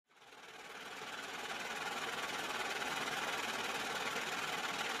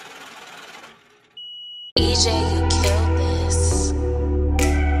EJ, you killed this.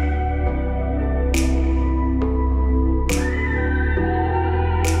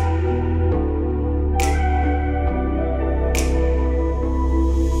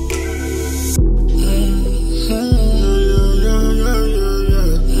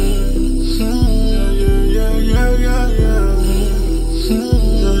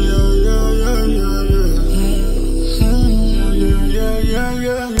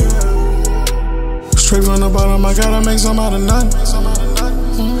 Straight from the bottom, I gotta make some out of nothing.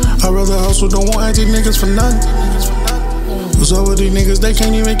 I'd rather hustle, don't want anti niggas for nothing. What's up with these niggas, they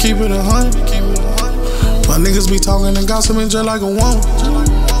can't even keep it 100. My niggas be talking and gossiping just like a woman.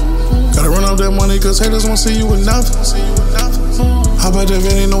 Gotta run up that money cause haters won't see you with nothing. How about that,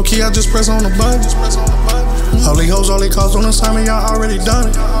 if it ain't no key, I just press on the button. All these hoes, all they calls on assignment, y'all already done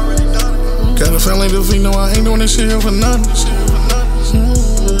it. Got a family to feed, no, I ain't doing this shit here for nothing.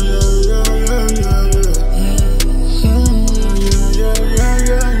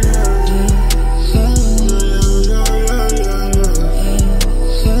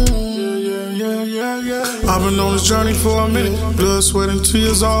 I've been on this journey for a minute, blood, sweat, and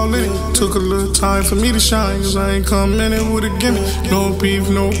tears all in it. Took a little time for me to shine, cause I ain't come in it with a gimmick. No beef,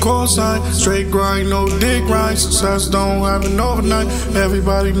 no cosign, straight grind, no dick grind. Success don't happen overnight,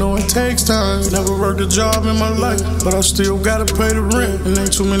 everybody know it takes time. Never worked a job in my life, but I still gotta pay the rent. And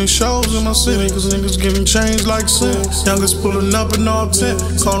ain't too many shows in my city, cause niggas getting changed like sin. Youngest pulling up in all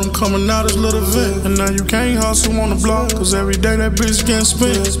 10, call them coming out as little event. And now you can't hustle on the block, cause every day that bitch getting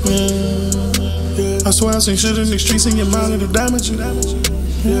spent. I swear I seen shit in these streets in your mind that'll damage you.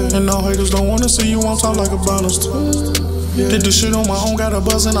 And all haters don't wanna see you on top like a bonus too. Did this shit on my own, got a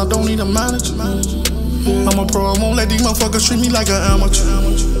buzz and I don't need a manager. I'm a pro, I won't let these motherfuckers treat me like an amateur.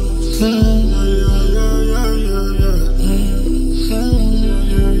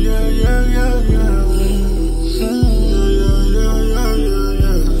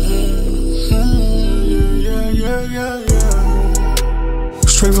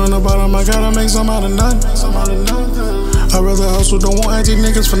 Straight from the bottom, I gotta make some out of nothing. I'd rather hustle, don't want anti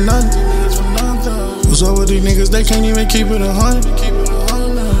niggas for nothing. What's up with these niggas, they can't even keep it 100.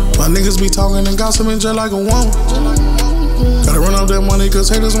 My niggas be talking and gossiping just like a woman. Gotta run up that money cause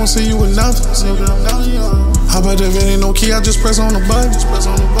haters won't see you with nothing. How about that, if it ain't no key, I just press on the button.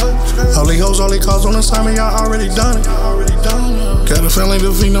 All these hoes, all they calls on assignment, y'all already done it. Got a family to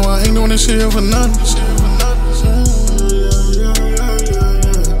feed, no, I ain't doing this shit here for nothing.